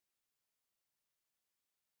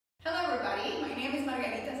everybody. My name is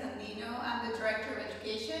Margarita Sandino. I'm the Director of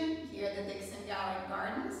Education here at the Dixon Gallery and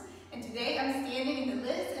Gardens. And today I'm standing in the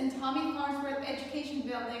Liz and Tommy Farnsworth Education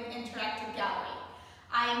Building Interactive Gallery.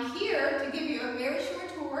 I am here to give you a very short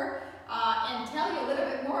tour and tell you a little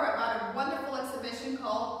bit more about a wonderful exhibition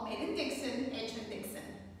called Made in Dixon, Hecho in Dixon.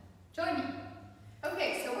 Join me.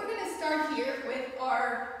 Okay, so we're going to start here with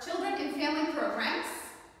our children and family programs.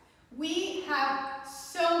 We have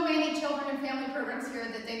so many children and family programs here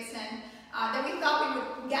at the Dixon that we thought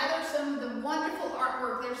we would gather some of the wonderful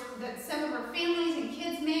artwork that some of our families and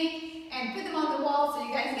kids make and put them on the wall so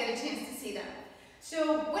you guys get a chance to see them.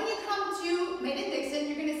 So when you come to Made in Dixon,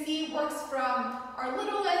 you're going to see works from our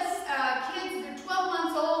littlest kids, they're 12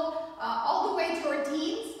 months old, all the way to our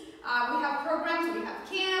teens. We have programs, we have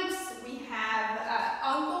camps, we have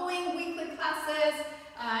ongoing weekly classes,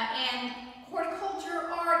 and horticulture,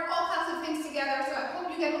 art, all kinds of things together. So I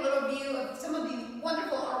hope you get a little view of some of the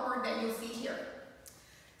wonderful artwork that you'll see here.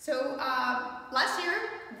 So last year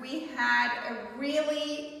we had a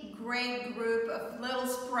really great group of little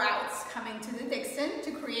sprouts coming to the Dixon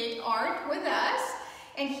to create art with us.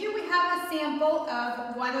 And here we have a sample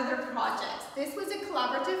of one of their projects. This was a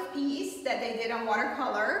collaborative piece that they did on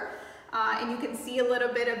watercolor. And you can see a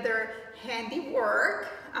little bit of their handiwork,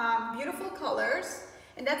 beautiful colors.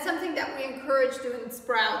 And that's something that we encourage doing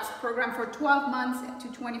Sprouts program for 12 months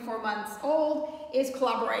to 24 months old is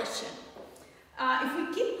collaboration. If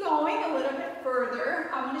we keep going a little bit further,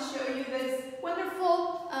 I want to show you this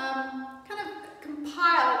wonderful kind of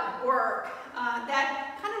compiled work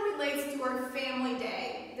that kind of relates to our family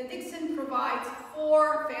day. The Dixon provides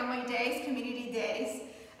 4 family days, community days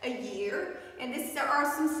a year. And these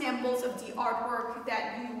are some samples of the artwork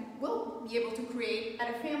that you will be able to create at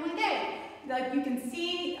a family day. Like you can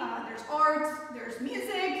see, there's art, there's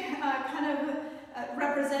music kind of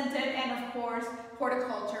represented, and of course,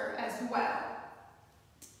 horticulture as well.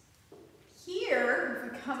 Here,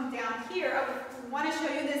 if we come down here, I want to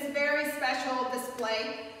show you this very special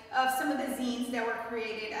display of some of the zines that were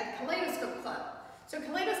created at Kaleidoscope Club. So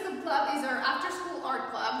Kaleidoscope Club is our after-school art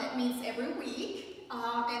club that meets every week.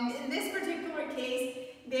 And in this particular case,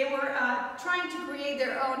 they were trying to create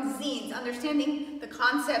their own zines, understanding the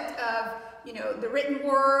concept of, you know, the written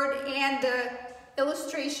word and the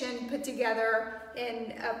illustration put together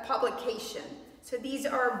in a publication. So these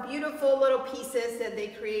are beautiful little pieces that they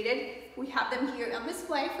created. We have them here on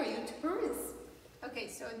display for you to peruse. Okay,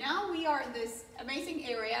 so now we are in this amazing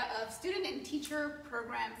area of student and teacher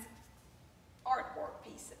programs artwork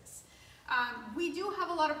pieces. We do have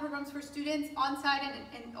a lot of programs for students on site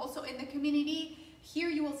and also in the community. Here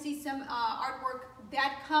you will see some artwork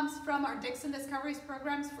that comes from our Dixon Discoveries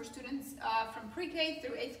programs for students from pre-K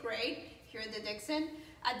through 8th grade here at the Dixon.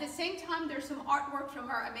 At the same time, there's some artwork from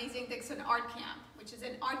our amazing Dixon Art Camp, which is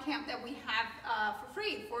an art camp that we have for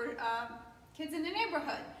free for kids in the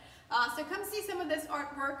neighborhood. So come see some of this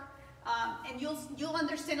artwork and you'll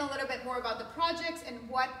understand a little bit more about the projects and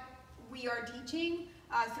what we are teaching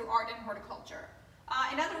through art and horticulture.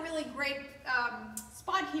 Another really great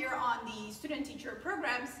spot here on the student-teacher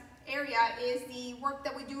programs area is the work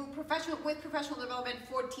that we do with professional development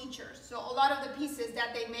for teachers. So a lot of the pieces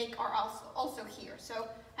that they make are also here. So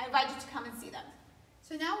I invite you to come and see them.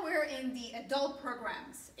 So now we're in the adult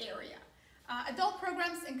programs area. Adult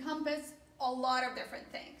programs encompass a lot of different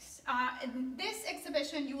things. In this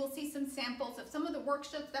exhibition, you will see some samples of some of the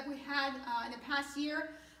workshops that we had in the past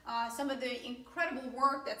year. Some of the incredible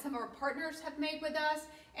work that some of our partners have made with us,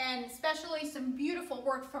 and especially some beautiful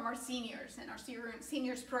work from our seniors and our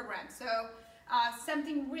seniors program. So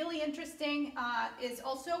something really interesting is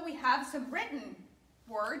also we have some written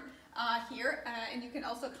word here, and you can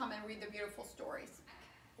also come and read the beautiful stories.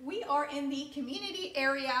 We are in the community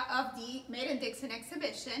area of the Made in Dixon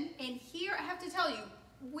exhibition, and here I have to tell you,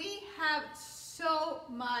 we have so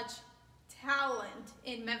much talent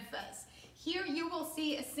in Memphis. Here you will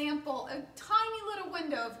see a sample, a tiny little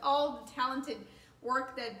window of all the talented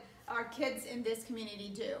work that our kids in this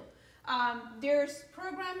community do. There's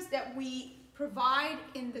programs that we provide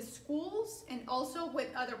in the schools and also with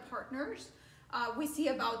other partners. We see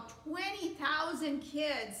about 20,000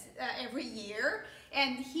 kids every year,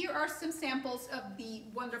 and here are some samples of the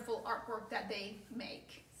wonderful artwork that they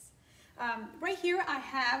make. Right here I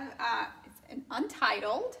have an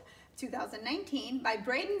Untitled 2019 by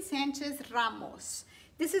Braden Sanchez Ramos.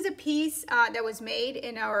 This is a piece that was made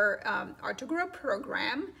in our Art to Grow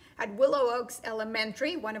program at Willow Oaks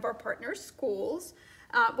Elementary, one of our partner schools.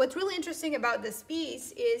 What's really interesting about this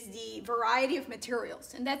piece is the variety of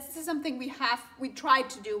materials, and that's something we tried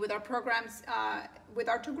to do with our programs with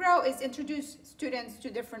Art to Grow, is introduce students to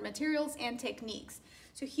different materials and techniques.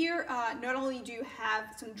 So here, not only do you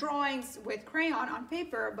have some drawings with crayon on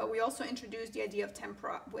paper, but we also introduced the idea of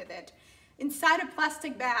tempera with it. Inside a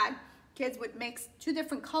plastic bag, kids would mix two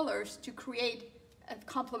different colors to create a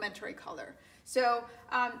complementary color. So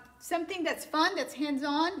something that's fun, that's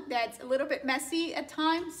hands-on, that's a little bit messy at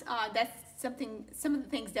times, that's some of the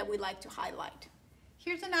things that we like to highlight.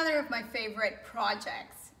 Here's another of my favorite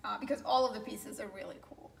projects because all of the pieces are really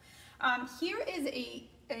cool. Here is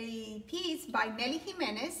a piece by Nelly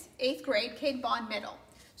Jimenez, 8th grade, Kate Bond Middle.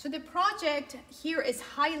 So the project here is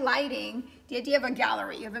highlighting the idea of a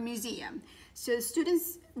gallery, of a museum. So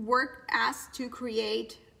students were asked to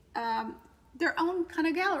create their own kind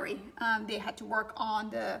of gallery. They had to work on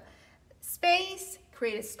the space,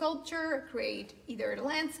 create a sculpture, create either a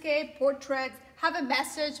landscape, portraits, have a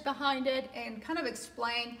message behind it, and kind of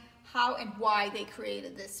explain how and why they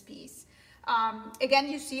created this piece. Again,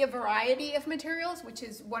 you see a variety of materials, which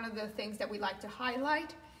is one of the things that we like to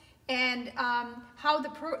highlight, and how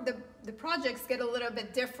the projects get a little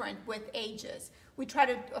bit different with ages. We try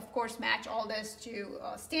to, of course, match all this to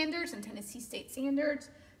standards and Tennessee State standards,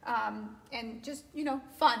 and just, you know,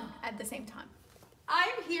 fun at the same time.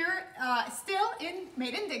 I'm here still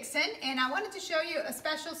Made in Dixon, and I wanted to show you a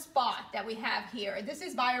special spot that we have here. This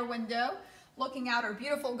is by our window, looking out our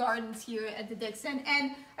beautiful gardens here at the Dixon,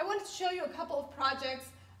 and I wanted to show you a couple of projects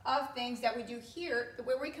of things that we do here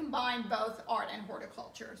where we combine both art and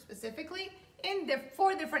horticulture, specifically in the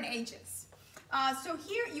 4 different ages. So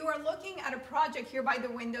here you are looking at a project here by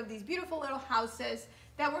the window of these beautiful little houses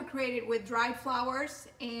that were created with dried flowers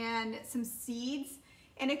and some seeds.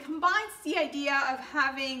 And it combines the idea of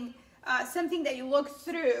having something that you look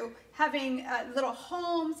through, having little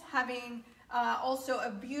homes, having also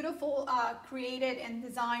a beautiful created and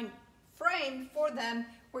designed frame for them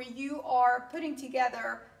where you are putting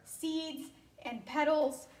together seeds and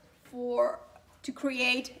petals to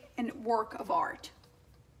create a work of art.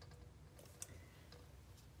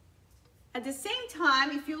 At the same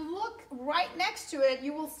time, if you look right next to it,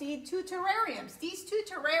 you will see 2 terrariums. These 2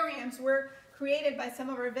 terrariums were created by some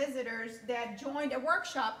of our visitors that joined a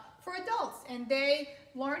workshop for adults, and they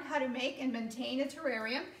learned how to make and maintain a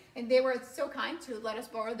terrarium, and they were so kind to let us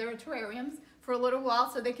borrow their terrariums for a little while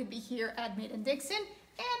so they could be here at Made in Dixon.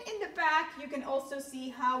 And in the back, you can also see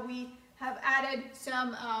how we have added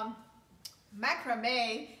some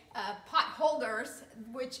macrame pot holders,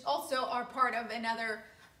 which also are part of another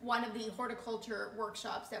one of the horticulture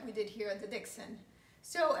workshops that we did here at the Dixon.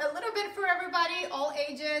 So a little bit for everybody, all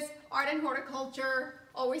ages, art and horticulture,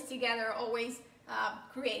 always together, always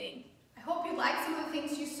creating. I hope you liked some of the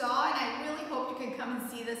things you saw, and I really hope you can come and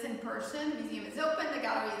see this in person. The museum is open, the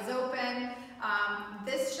gallery is open.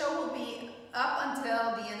 This show will be up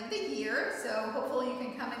until the end of the year, so hopefully you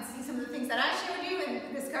can come and see some of the things that I showed you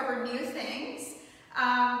and discover new things.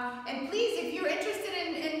 And please, if you're interested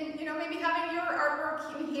in you know, maybe having your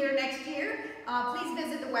artwork here next year, please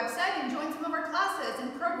visit the website and join some of our classes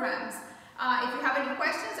and programs. If you have any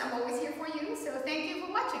questions, I'm always here for you, so thank you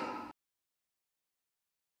for watching.